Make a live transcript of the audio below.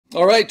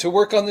All right, to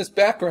work on this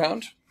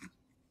background,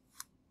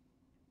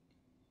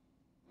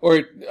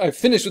 or I've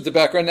finished with the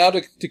background, now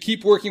to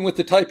keep working with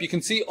the type, you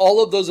can see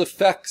all of those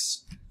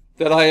effects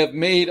that I have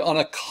made on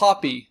a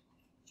copy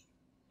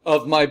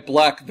of my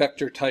black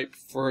vector type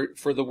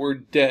for the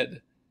word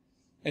dead.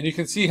 And you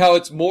can see how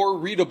it's more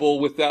readable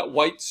with that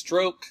white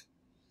stroke.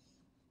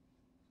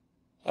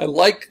 I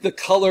like the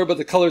color, but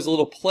the color is a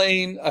little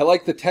plain. I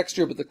like the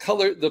texture, but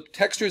the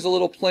texture is a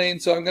little plain,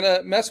 so I'm going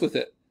to mess with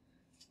it.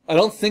 I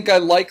don't think I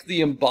like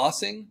the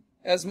embossing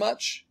as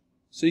much,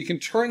 so you can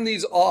turn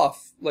these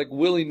off like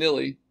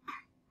willy-nilly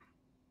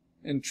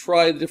and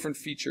try the different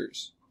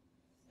features.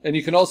 And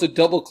you can also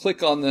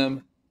double-click on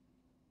them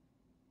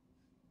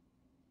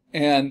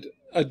and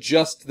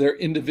adjust their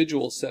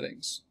individual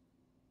settings,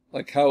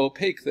 like how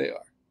opaque they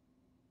are,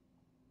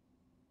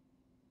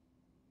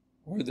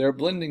 or their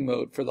blending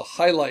mode for the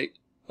highlight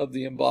of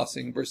the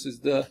embossing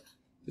versus the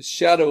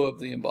shadow of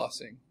the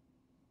embossing.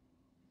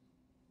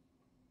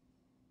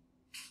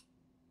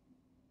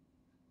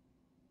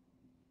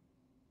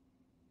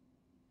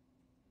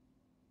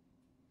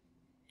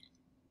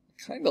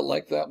 I kind of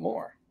like that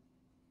more.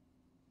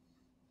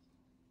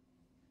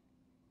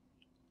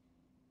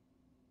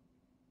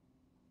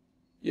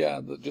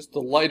 Yeah, just the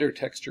lighter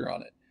texture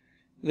on it.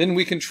 Then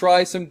we can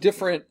try some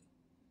different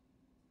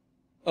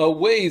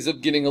ways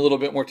of getting a little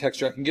bit more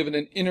texture. I can give it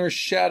an inner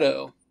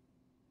shadow,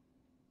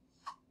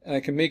 and I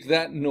can make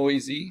that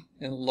noisy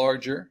and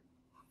larger.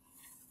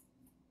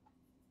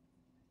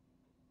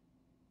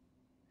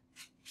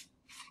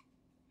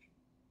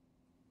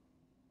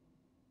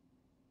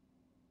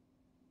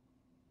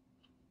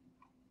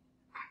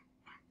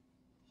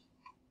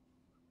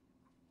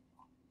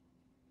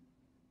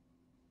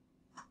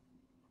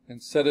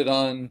 And set it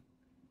on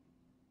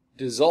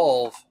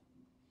dissolve.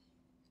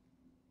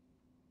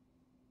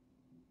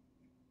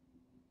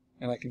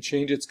 And I can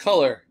change its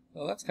color.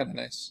 Oh, that's kind of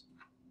nice.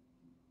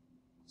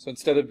 So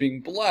instead of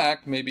being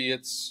black, maybe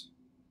it's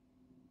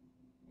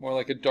more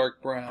like a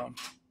dark brown.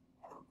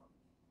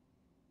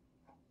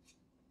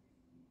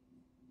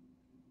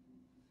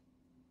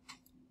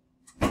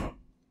 And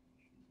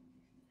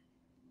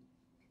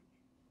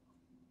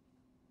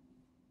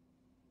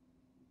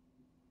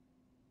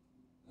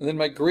then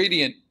my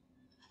gradient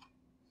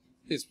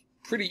is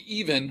pretty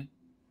even,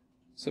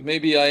 so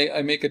maybe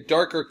I make a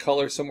darker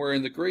color somewhere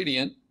in the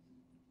gradient.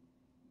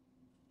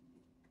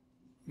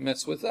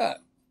 Mess with that.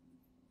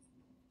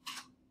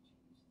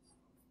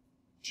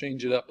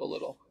 Change it up a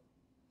little.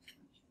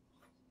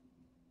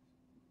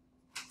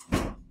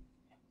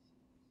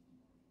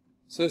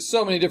 So there's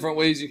so many different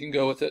ways you can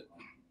go with it.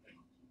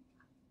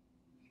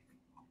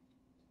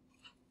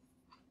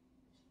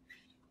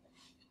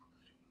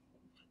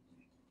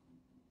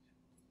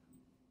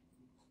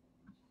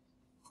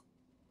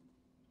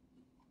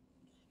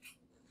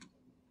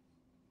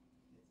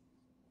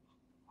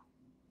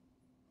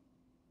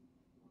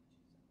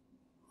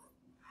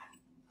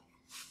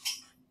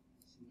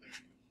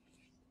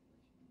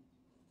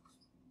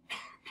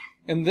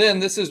 And then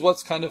this is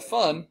what's kind of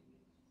fun,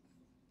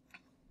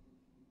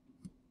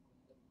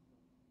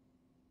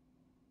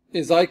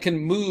 is I can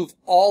move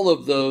all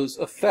of those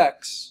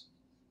effects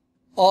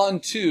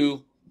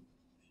onto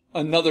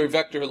another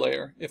vector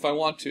layer if I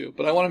want to.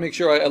 But I want to make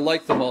sure I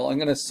like them all. I'm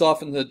going to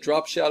soften the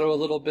drop shadow a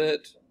little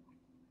bit.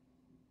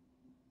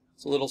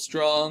 It's a little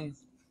strong.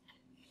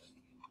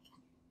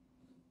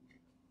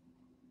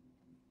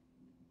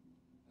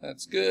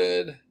 That's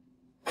good.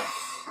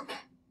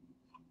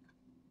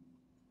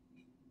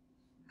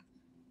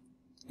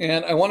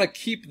 And I want to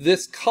keep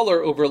this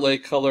color overlay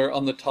color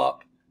on the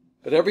top.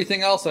 But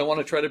everything else I want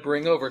to try to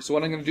bring over. So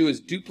what I'm going to do is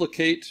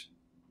duplicate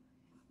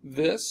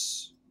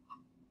this.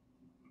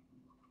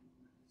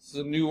 This is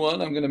a new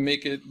one. I'm going to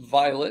make it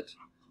violet.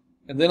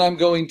 And then I'm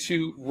going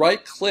to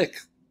right-click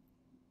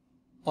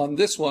on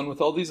this one with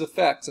all these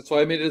effects. That's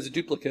why I made it as a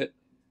duplicate.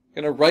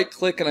 I'm going to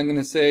right-click and I'm going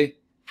to say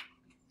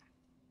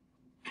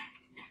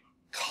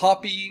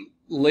Copy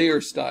Layer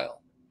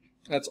Style.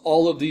 That's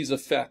all of these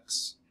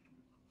effects.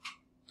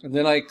 And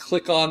then I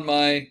click on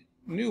my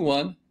new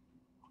one,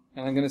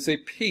 and I'm going to say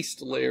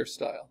Paste Layer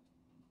Style.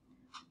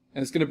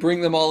 And it's going to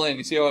bring them all in.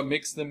 You see how it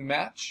makes them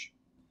match?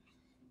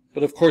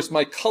 But of course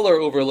my color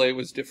overlay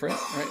was different,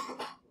 right?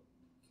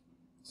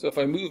 So if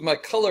I move my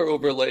color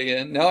overlay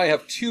in, now I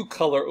have two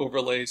color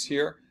overlays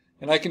here,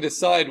 and I can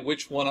decide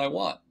which one I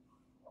want.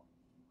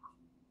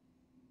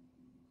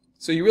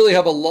 So you really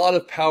have a lot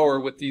of power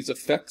with these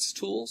effects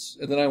tools.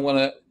 And then I want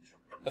to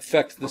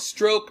affect the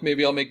stroke.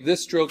 Maybe I'll make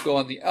this stroke go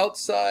on the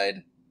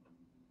outside,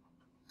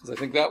 because I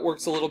think that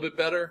works a little bit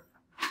better.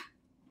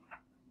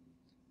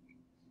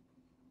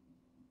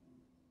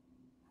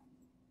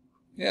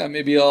 Yeah,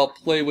 maybe I'll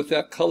play with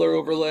that color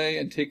overlay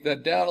and take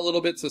that down a little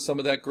bit so some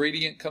of that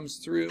gradient comes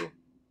through.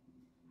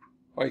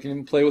 Or I can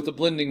even play with the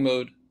blending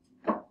mode.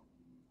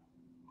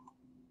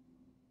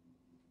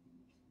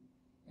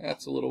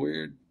 That's a little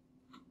weird.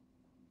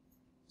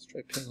 Let's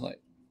try pin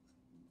light.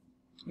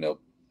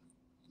 Nope.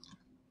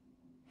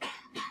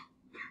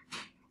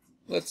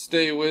 Let's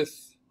stay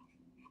with,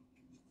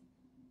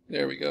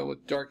 there we go,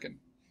 with darken.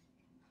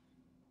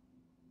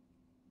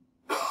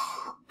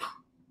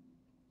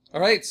 All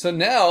right, so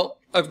now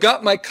I've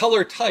got my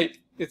color type.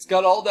 It's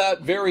got all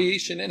that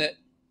variation in it.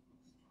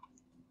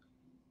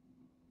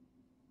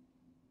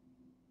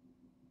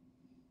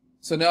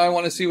 So now I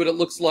want to see what it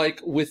looks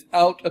like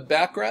without a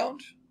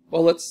background.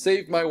 Well, let's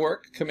save my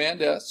work,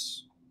 Command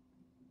S.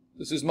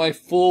 This is my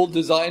full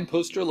design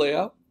poster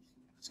layout.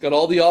 It's got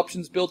all the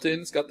options built in.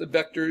 It's got the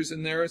vectors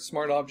in there as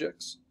smart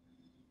objects.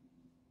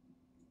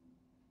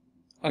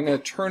 I'm going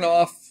to turn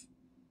off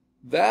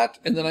that,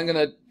 and then I'm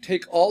going to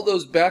take all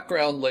those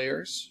background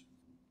layers,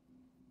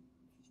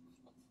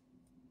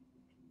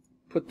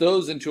 put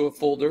those into a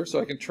folder so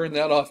I can turn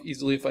that off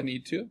easily if I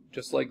need to,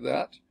 just like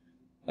that.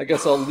 I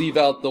guess I'll leave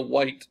out the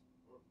white.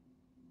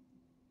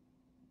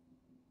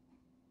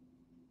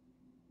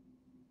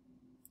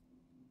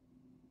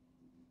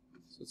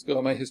 So let's go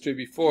to my history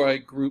before I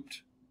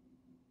grouped.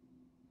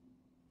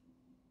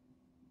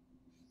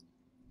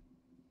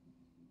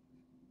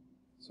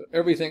 So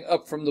everything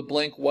up from the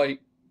blank white,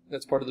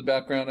 that's part of the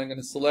background, I'm going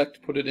to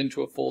select, put it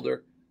into a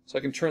folder so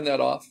I can turn that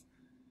off.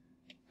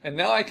 And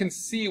now I can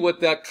see what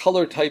that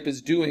color type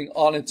is doing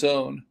on its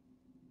own,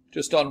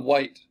 just on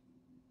white.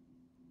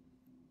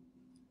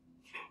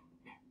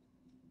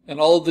 And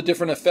all of the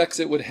different effects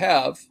it would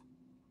have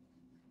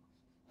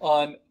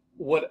on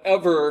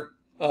whatever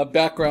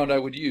background I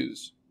would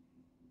use.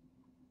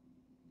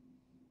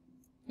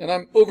 And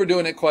I'm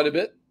overdoing it quite a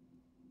bit.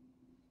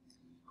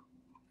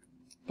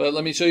 But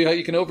let me show you how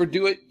you can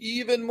overdo it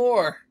even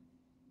more.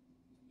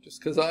 Just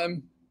because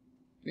I'm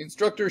the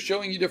instructor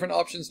showing you different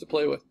options to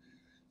play with.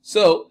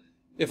 So,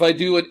 if I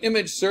do an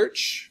image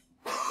search,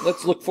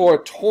 let's look for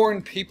a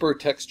torn paper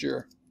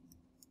texture.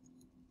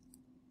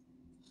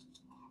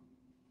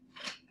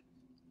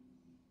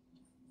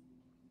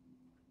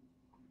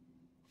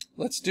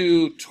 Let's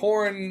do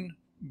torn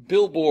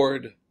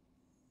billboard.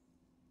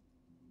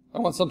 I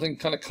want something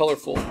kind of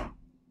colorful.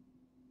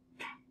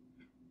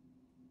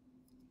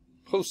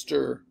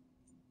 Poster.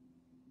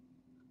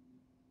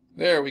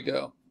 There we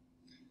go.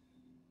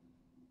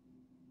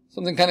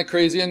 Something kind of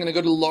crazy. I'm going to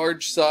go to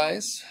large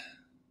size.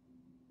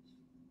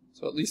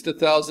 So at least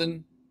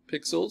 1,000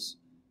 pixels.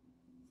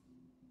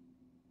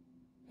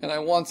 And I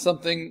want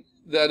something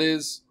that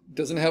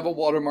doesn't have a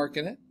watermark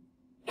in it.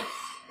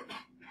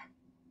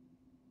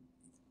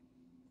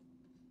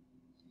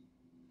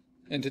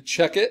 And to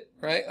check it,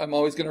 right, I'm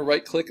always going to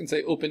right click and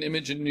say open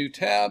image in new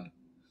tab.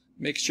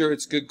 Make sure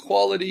it's good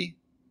quality.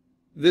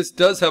 This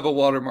does have a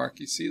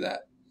watermark, you see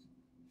that?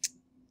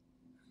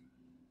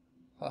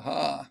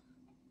 Haha.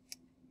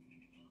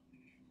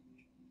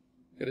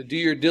 Got to do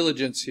your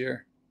diligence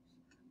here.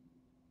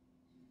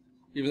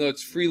 Even though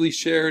it's freely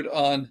shared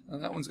on,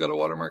 and that one's got a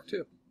watermark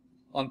too,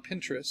 on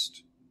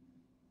Pinterest.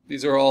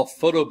 These are all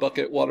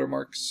PhotoBucket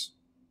watermarks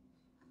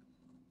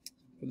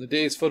from the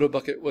days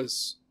PhotoBucket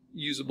was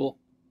usable.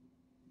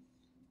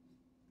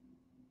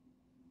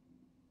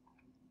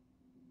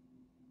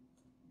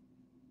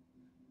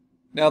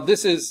 Now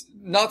this is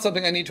not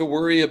something I need to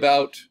worry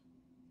about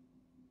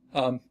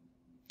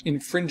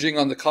infringing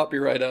on the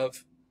copyright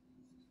of,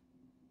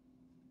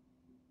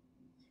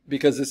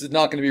 because this is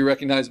not going to be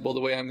recognizable the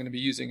way I'm going to be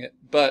using it.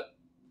 But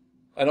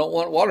I don't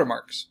want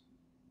watermarks.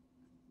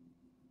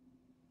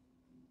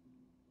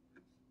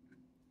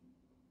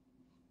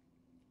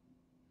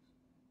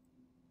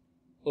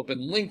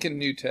 Open link in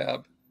new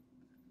tab.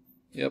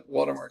 Yep,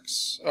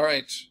 watermarks. All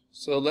right,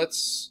 so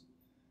let's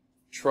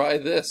try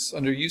this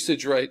under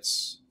usage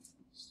rights.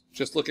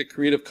 Just look at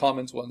Creative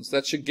Commons ones.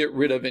 That should get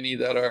rid of any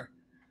that are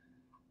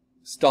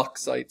stock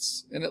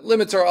sites. And it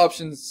limits our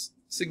options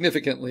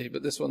significantly,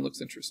 but this one looks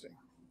interesting.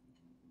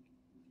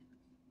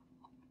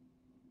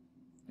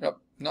 Yep,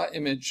 not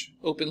image.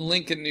 Open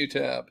link in new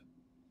tab.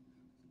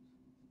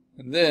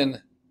 And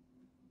then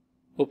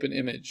open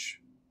image.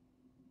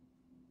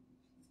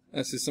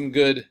 This is some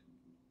good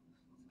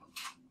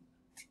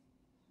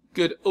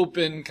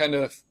open kind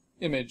of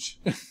image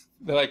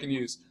that I can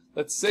use.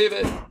 Let's save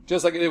it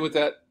just like I did with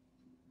that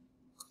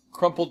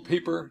crumpled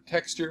paper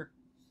texture.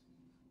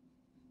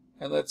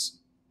 And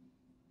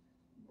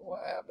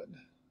what happened?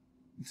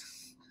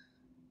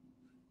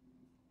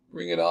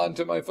 Bring it on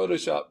to my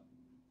Photoshop.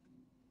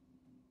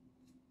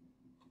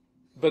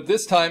 But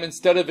this time,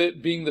 instead of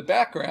it being the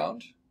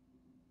background,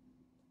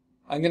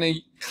 I'm going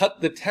to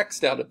cut the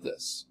text out of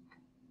this.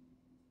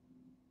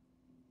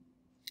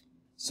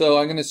 So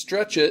I'm going to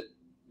stretch it.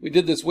 We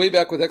did this way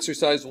back with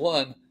exercise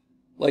 1,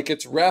 like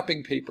it's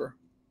wrapping paper.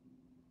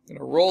 I'm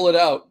going to roll it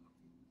out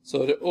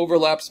so it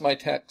overlaps my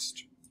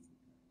text.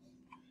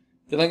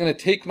 Then I'm going to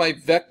take my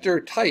vector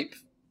type.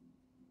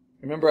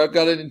 Remember, I've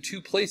got it in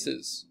 2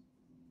 places,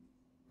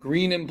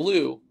 green and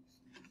blue.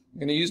 I'm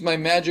going to use my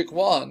magic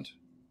wand.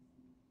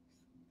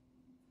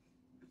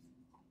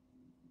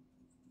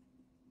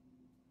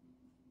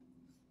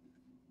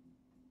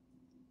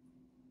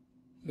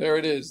 There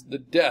it is, the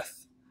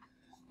death.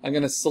 I'm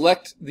going to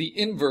select the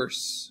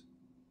inverse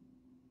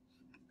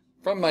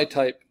from my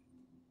type.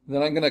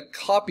 Then I'm going to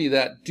copy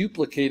that,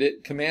 duplicate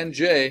it, Command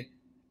J,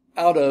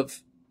 out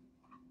of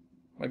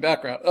my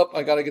background. Oh,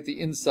 I got to get the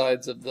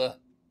insides of the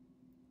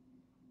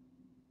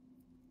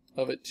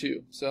of it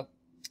too. So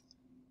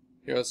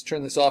here, let's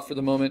turn this off for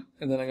the moment,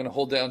 and then I'm going to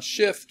hold down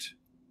Shift.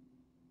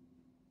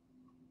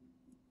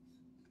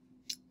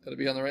 Got to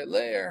be on the right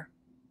layer.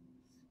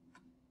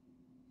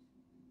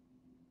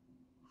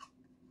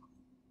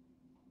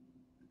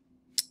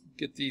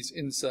 Get these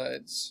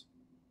insides.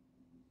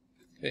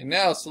 Okay,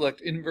 now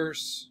select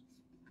Inverse,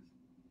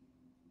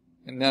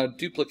 and now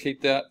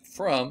duplicate that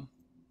from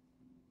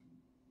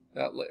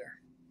that layer.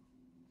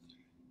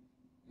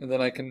 And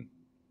then I can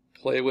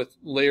play with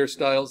layer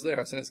styles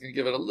there. So it's going to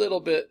give it a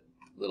little bit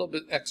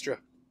extra.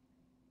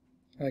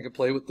 And I can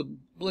play with the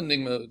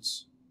blending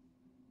modes.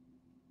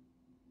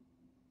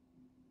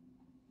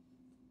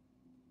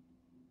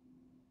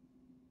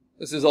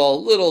 This is all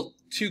a little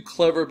too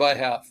clever by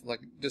half,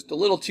 like just a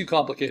little too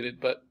complicated,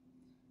 but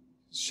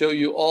show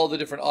you all the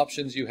different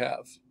options you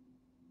have.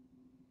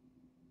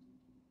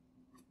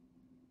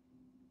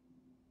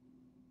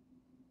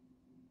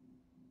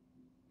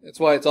 That's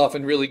why it's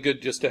often really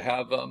good just to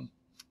have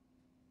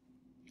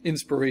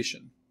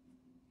inspiration,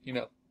 you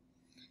know,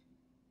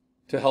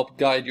 to help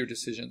guide your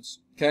decisions.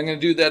 Okay, I'm going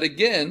to do that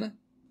again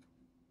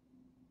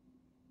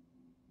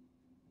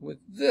with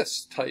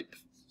this type.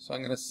 So I'm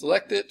going to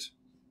select it.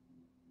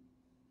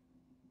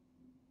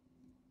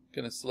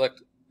 Going to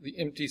select the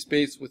empty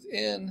space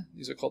within.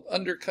 These are called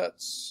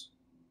undercuts.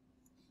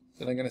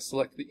 Then I'm going to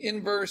select the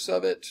inverse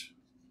of it,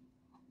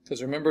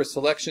 because remember,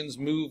 selections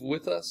move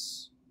with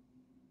us.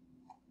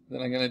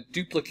 Then I'm going to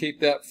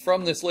duplicate that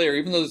from this layer.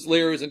 Even though this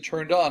layer isn't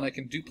turned on, I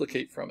can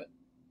duplicate from it.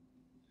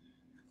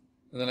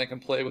 And then I can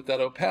play with that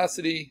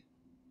opacity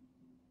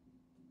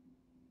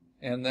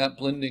and that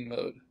blending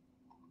mode.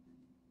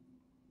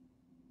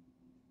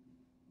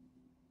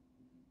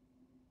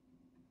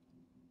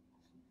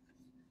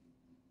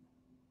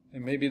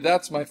 And maybe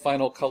that's my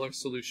final color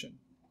solution.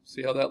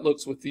 See how that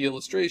looks with the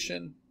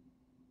illustration.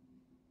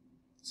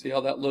 See how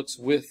that looks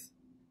with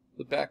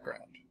the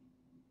background.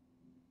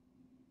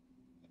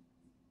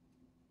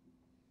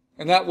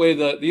 And that way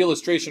the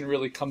illustration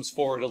really comes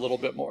forward a little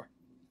bit more.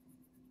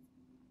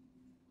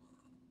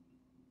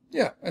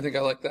 Yeah, I think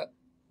I like that.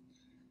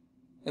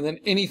 And then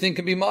anything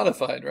can be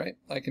modified, right?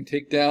 I can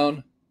take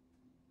down,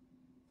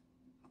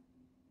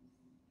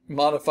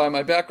 modify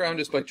my background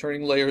just by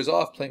turning layers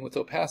off, playing with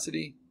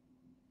opacity.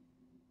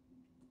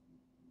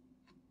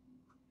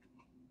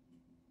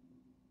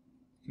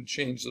 Can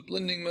change the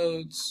blending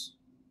modes.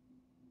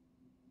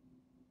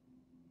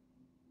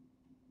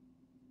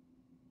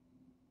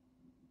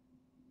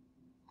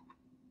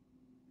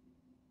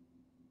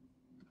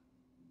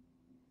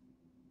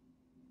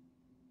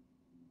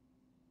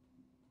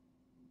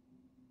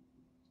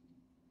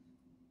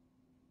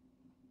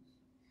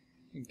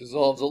 It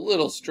dissolves a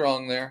little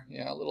strong there.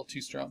 Yeah, a little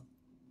too strong.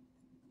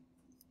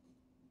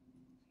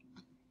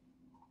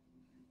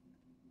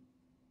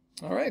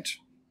 All right.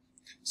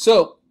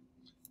 So,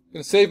 I'm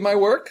going to save my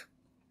work.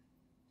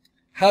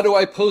 How do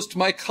I post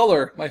my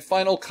color, my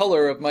final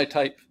color of my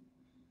type?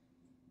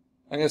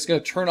 I'm just going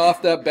to turn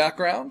off that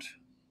background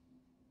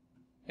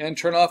and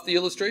turn off the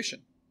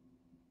illustration.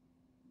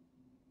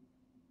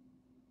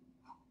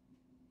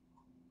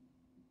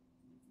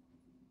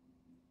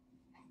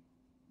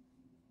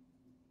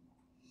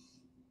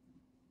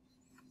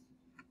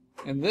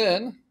 And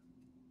then,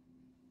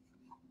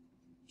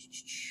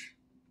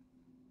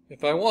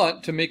 if I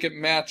want to make it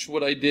match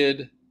what I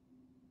did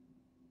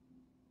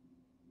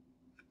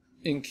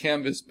in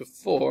Canvas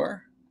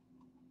before,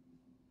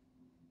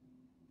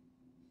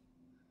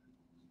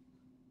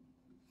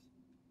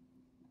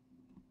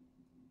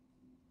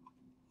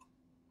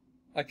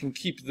 I can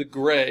keep the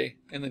gray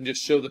and then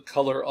just show the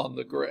color on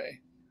the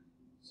gray.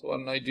 So why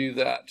don't I do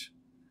that?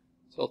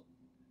 So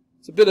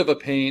it's a bit of a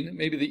pain.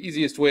 Maybe the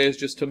easiest way is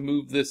just to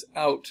move this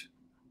out.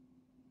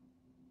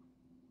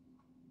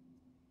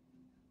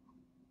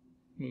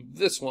 Move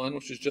this one,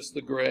 which is just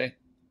the gray,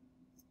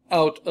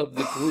 out of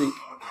the group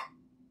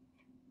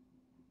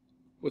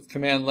with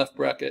Command left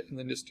bracket, and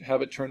then just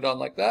have it turned on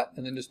like that,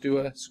 and then just do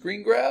a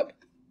screen grab.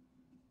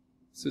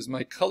 This is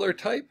my color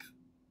type.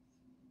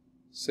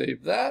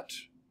 Save that.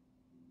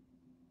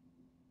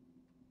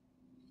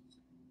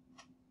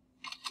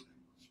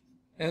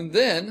 And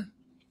then,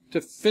 to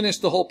finish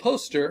the whole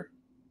poster,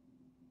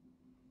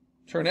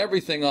 turn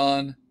everything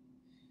on,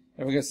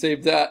 and we're going to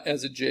save that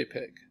as a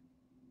JPEG.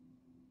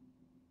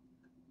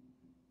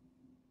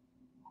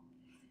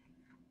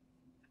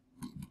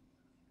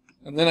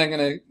 And then I'm going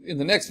to, in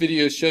the next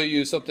video, show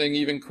you something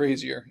even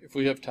crazier, if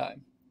we have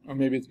time. Or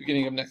maybe at the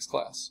beginning of next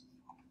class.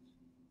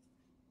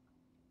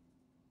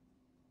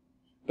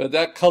 But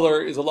that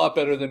color is a lot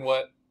better than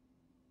what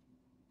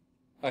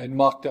I had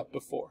mocked up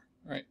before,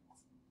 right?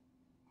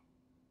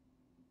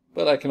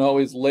 But I can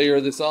always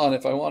layer this on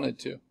if I wanted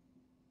to.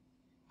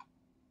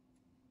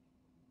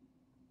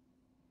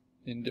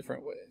 In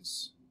different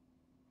ways.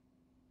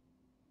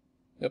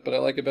 Yep, but I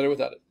like it better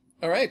without it.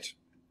 All right.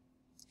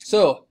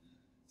 So,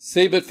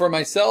 save it for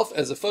myself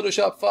as a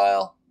Photoshop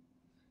file,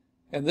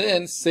 and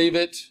then save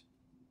it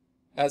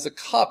as a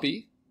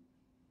copy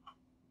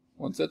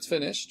once that's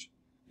finished.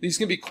 These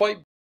can be quite